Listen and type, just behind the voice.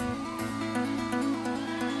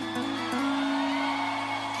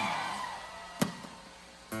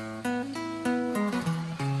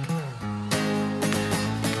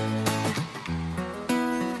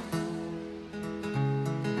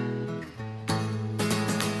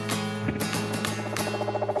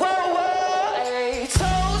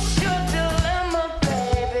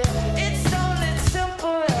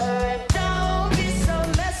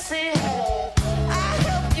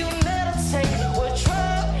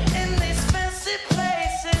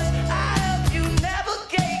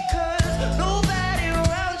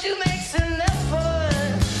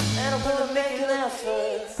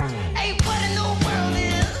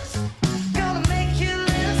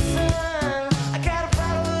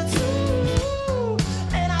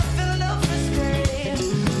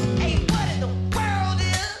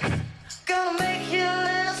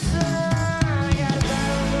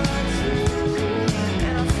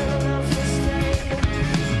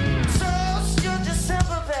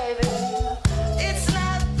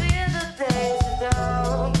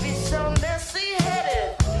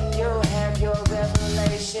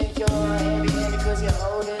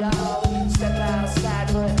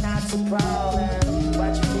that's a problem.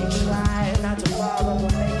 But you keep trying not to fall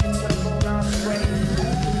over, make it to the moon all straight.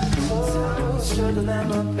 Oh, should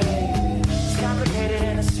dilemma, baby. It's complicated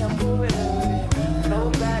in a simple way.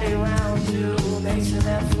 Nobody around you makes an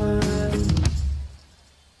effort.